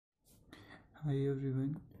Hi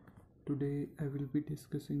everyone, today I will be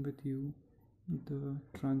discussing with you the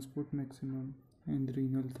transport maximum and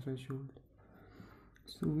renal threshold.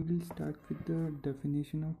 So we will start with the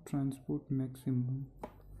definition of transport maximum.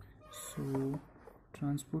 So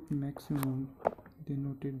transport maximum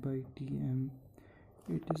denoted by Tm,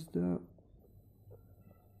 it is the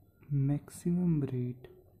maximum rate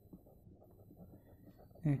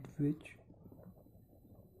at which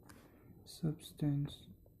substance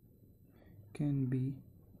can be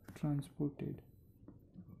transported.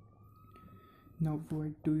 Now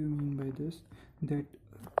what do you mean by this? That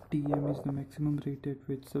Tm is the maximum rate at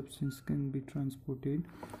which substance can be transported.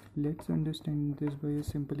 Let's understand this by a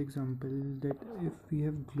simple example, that if we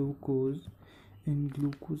have glucose and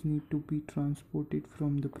glucose need to be transported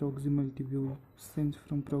from the proximal tubule, since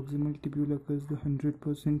from proximal tubule occurs the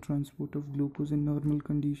 100% transport of glucose in normal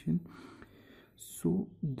condition, so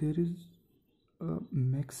there is a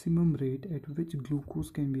maximum rate at which glucose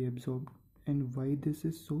can be absorbed. And why this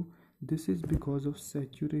is so? This is because of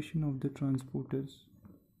saturation of the transporters.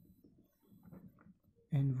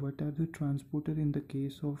 And what are the transporter in the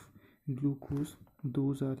case of glucose?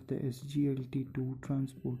 Those are the SGLT2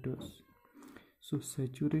 transporters. So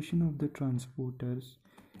saturation of the transporters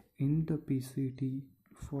in the PCT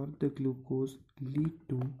for the glucose lead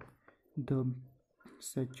to the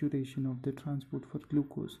saturation of the transport for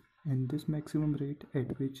glucose, and this maximum rate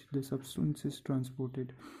at which the substance is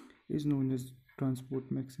transported is known as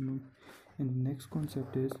transport maximum. And next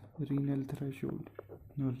concept is renal threshold.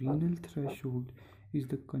 Now renal threshold is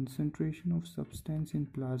the concentration of substance in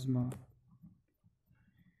plasma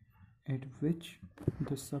at which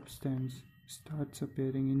the substance starts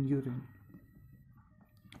appearing in urine.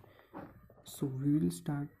 So we will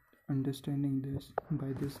start understanding this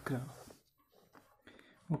by this graph.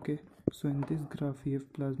 Okay, so in this graph we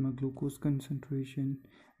have plasma glucose concentration,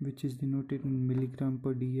 which is denoted in milligram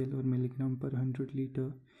per dl or milligram per 100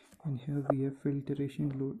 liter, and here we have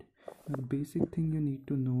filtration load. Now the basic thing you need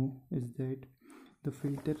to know is that the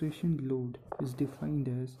filtration load is defined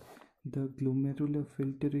as the glomerular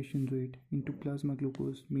filtration rate into plasma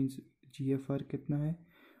glucose, means GFR कितना है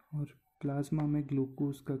और plasma में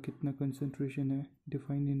glucose का कितना concentration है,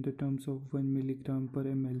 defined in the terms of 1 milligram per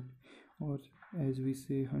ml, or as we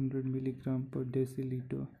say 100 milligram per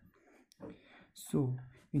deciliter. So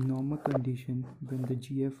in normal condition, when the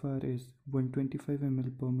GFR is 125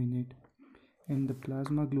 ml per minute and the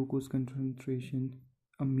plasma glucose concentration,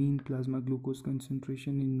 a mean plasma glucose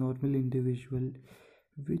concentration in normal individual,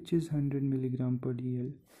 which is 100 milligram per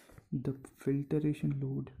dl, the filtration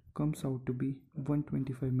load comes out to be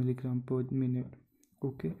 125 milligram per minute.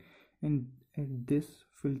 Okay, and at this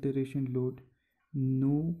filtration load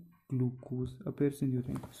no glucose appears in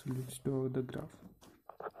urine. So let's draw the graph.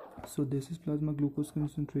 So this is plasma glucose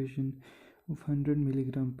concentration of 100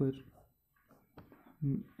 milligram per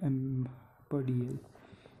dl,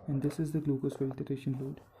 and this is the glucose filtration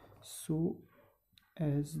load. So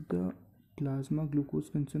as the plasma glucose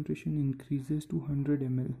concentration increases to 100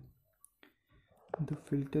 ml, the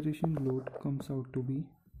filtration load comes out to be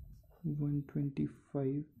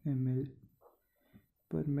 125 ml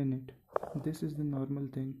per minute. This is the normal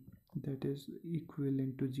thing, that is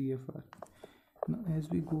equivalent to GFR. Now as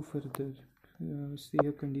we go further, say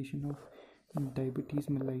a condition of diabetes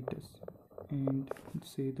mellitus, and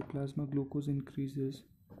say the plasma glucose increases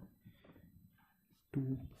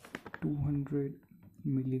to 200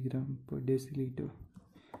 milligram per deciliter.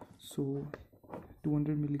 So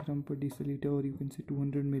 200 milligram per deciliter, or you can say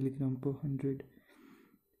 200 milligram per 100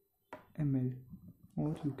 ml,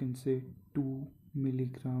 or you can say 2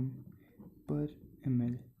 milligram per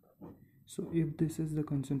ml. So if this is the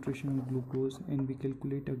concentration of glucose, and we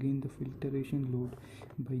calculate again the filtration load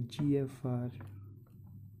by GFR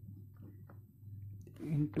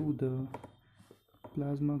into the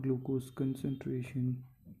plasma glucose concentration,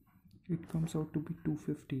 it comes out to be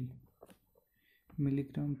 250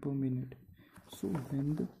 milligram per minute. So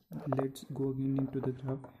when let's go again into the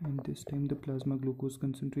graph, and this time the plasma glucose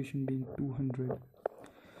concentration being 200.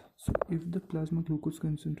 So if the plasma glucose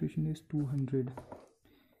concentration is 200,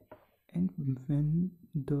 and when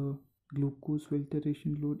the glucose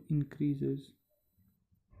filtration load increases,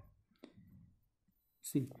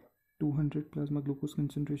 see 200 plasma glucose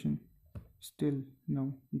concentration, still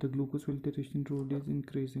now the glucose filtration load is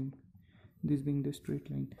increasing, this being the straight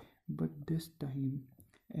line. But this time,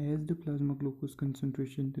 as the plasma glucose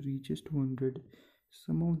concentration reaches 200,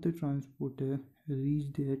 some of the transporter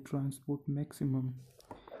reach their transport maximum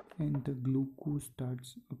and the glucose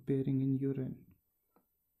starts appearing in urine.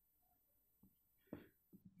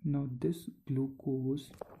 Now this glucose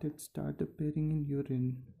that start appearing in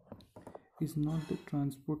urine is not the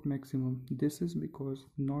transport maximum. This is because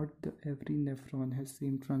not every nephron has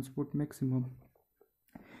same transport maximum.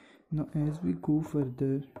 Now as we go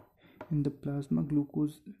further, in the plasma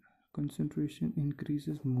glucose concentration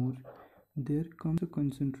increases more, there comes a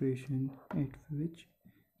concentration at which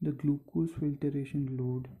the glucose filtration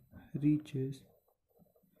load reaches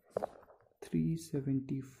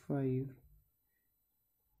 375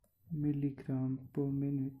 milligram per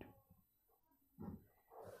minute.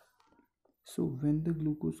 So when the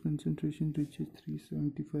glucose concentration reaches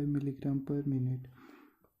 375 milligram per minute,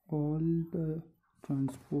 all the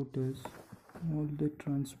transporters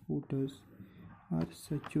are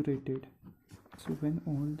saturated. So when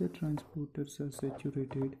all the transporters are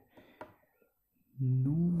saturated,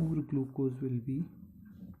 no more glucose will be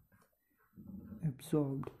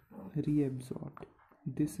reabsorbed.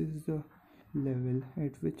 This is the level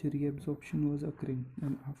at which reabsorption was occurring,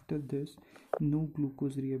 and after this no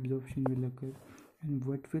glucose reabsorption will occur, and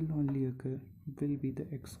what will only occur will be the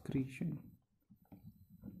excretion.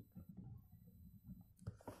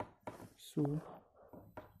 So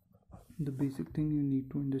the basic thing you need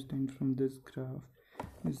to understand from this graph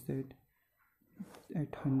is that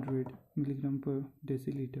at 100 milligram per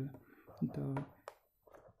deciliter, the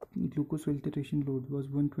glucose filtration load was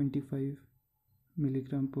 125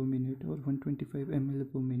 milligram per minute or 125 ml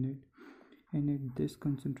per minute, and at this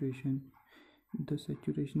concentration the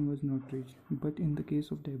saturation was not reached. But in the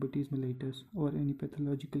case of diabetes mellitus or any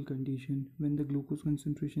pathological condition, when the glucose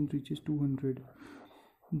concentration reaches 200,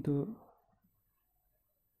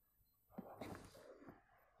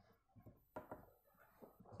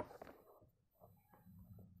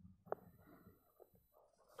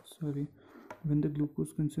 when the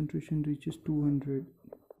glucose concentration reaches 200,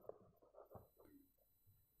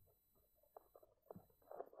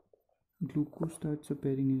 glucose starts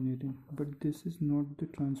appearing in urine. But this is not the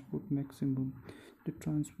transport maximum. The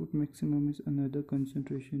transport maximum is another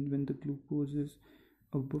concentration when the glucose is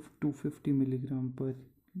above 250 milligram per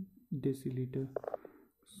deciliter.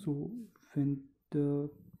 So when the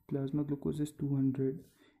plasma glucose is 200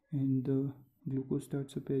 and the glucose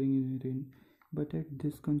starts appearing in urine, but at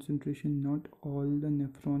this concentration not all the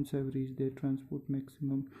nephrons have reached their transport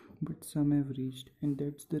maximum, but some have reached, and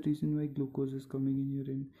that's the reason why glucose is coming in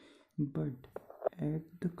urine. But at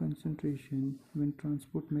the concentration when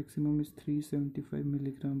transport maximum is 375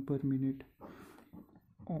 milligram per minute,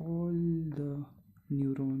 all the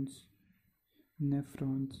nephrons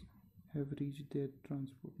have reached their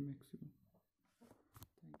transport maximum.